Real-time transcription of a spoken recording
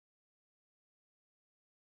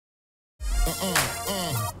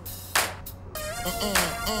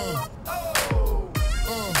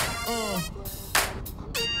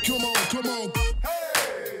Come on, come on.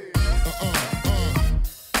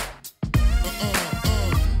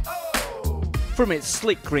 From its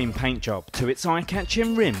slick green paint job to its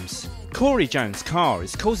eye-catching rims, Corey Jones' car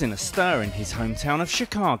is causing a stir in his hometown of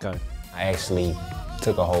Chicago. I actually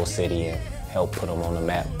took a whole city and helped put them on the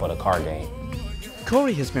map for the car game.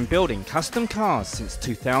 Corey has been building custom cars since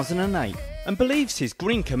 2008 and believes his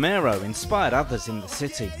green Camaro inspired others in the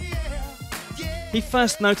city. He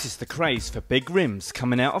first noticed the craze for big rims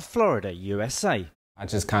coming out of Florida, USA. I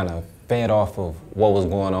just kind of fed off of what was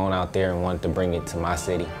going on out there and wanted to bring it to my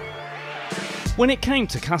city. When it came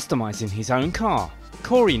to customizing his own car,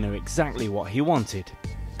 Corey knew exactly what he wanted.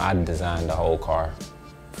 I designed the whole car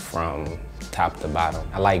from top to bottom.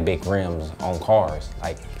 I like big rims on cars.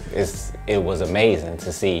 Like it was amazing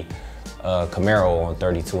to see a Camaro on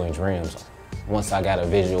 32-inch rims. Once I got a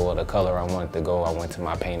visual of the color I wanted to go, I went to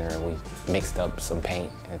my painter and we mixed up some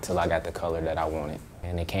paint until I got the color that I wanted.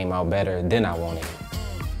 And it came out better than I wanted it.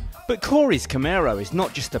 But Corey's Camaro is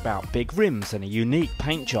not just about big rims and a unique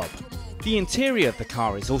paint job. The interior of the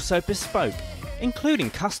car is also bespoke,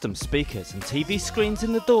 including custom speakers and TV screens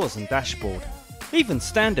in the doors and dashboard. Even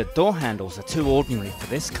standard door handles are too ordinary for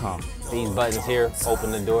this car. These buttons here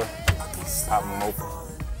open the door, pop them open.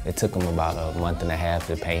 It took them about a month and a half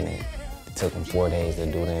to paint it. It took them 4 days to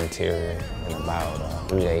do the interior and about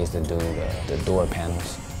 3 days to do the door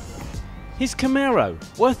panels. His Camaro,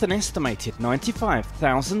 worth an estimated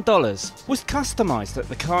 $95,000, was customized at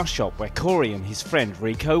the car shop where Corey and his friend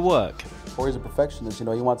Rico work. Corey's a perfectionist, you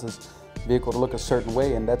know, he wants his vehicle to look a certain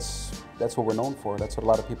way, and that's what we're known for. That's what a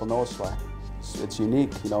lot of people know us by. It's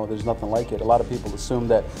unique, you know, there's nothing like it. A lot of people assume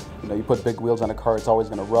that, you know, you put big wheels on a car, it's always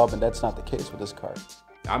going to rub, and that's not the case with this car.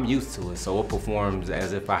 I'm used to it, so it performs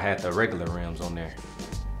as if I had the regular rims on there.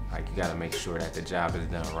 Like, you gotta make sure that the job is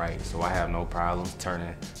done right, so I have no problems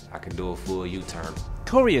turning. I can do a full U-turn.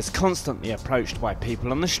 Corey is constantly approached by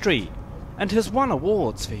people on the street and has won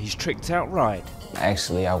awards for his tricked out ride.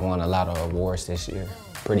 Actually, I won a lot of awards this year.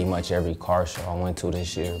 Pretty much every car show I went to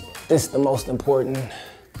this year. This is the most important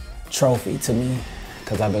trophy to me,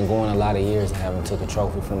 because I've been going a lot of years and haven't took a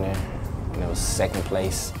trophy from there. And it was second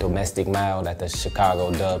place, domestic mile at the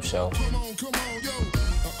Chicago Dub Show.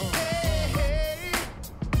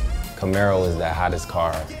 Camaro is the hottest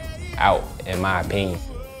car out, in my opinion.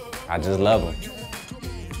 I just love them.